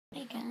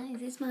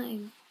this is my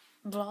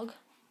vlog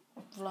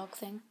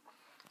thing.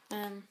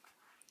 I'm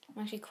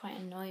actually quite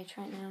annoyed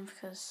right now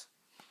because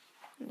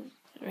it's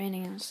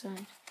raining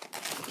outside.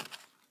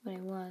 But it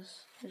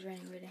was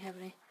raining really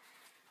heavily.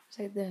 It's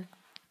like the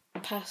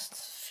past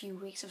few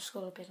weeks of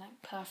school have been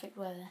like perfect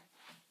weather,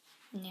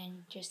 and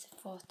then just the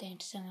 4th day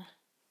into summer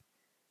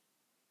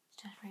it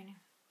started raining.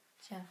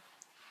 So,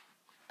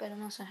 but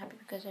I'm also happy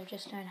because I've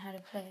just learned how to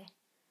play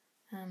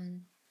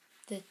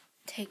the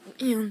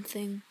take me on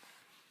thing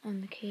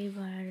on the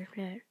keyboard. I just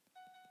play it.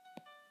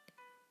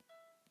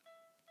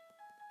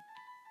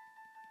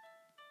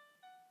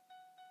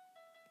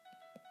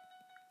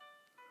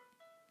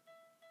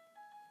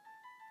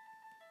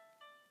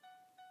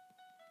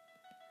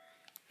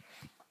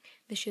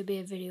 There should be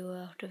a video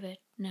out of it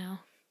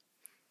now.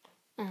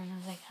 I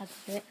like how to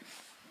do it.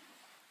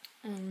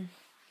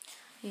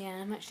 Yeah,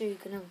 I'm actually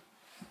gonna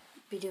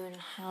be doing a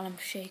Harlem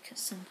Shake at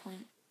some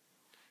point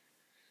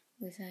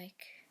with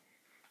like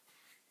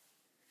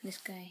this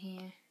guy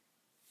here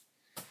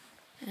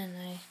and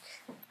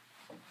like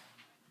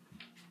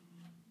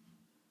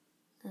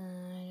I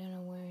don't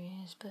know where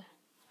he is, but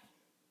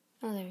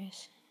oh, there he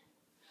is.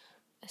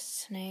 A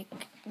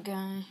snake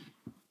guy.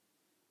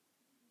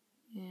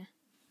 Yeah,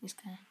 this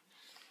guy.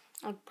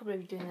 I'll probably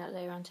be doing that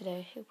later on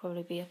today. It'll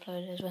probably be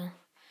uploaded as well.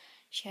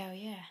 So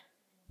yeah,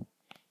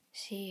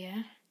 see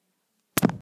ya.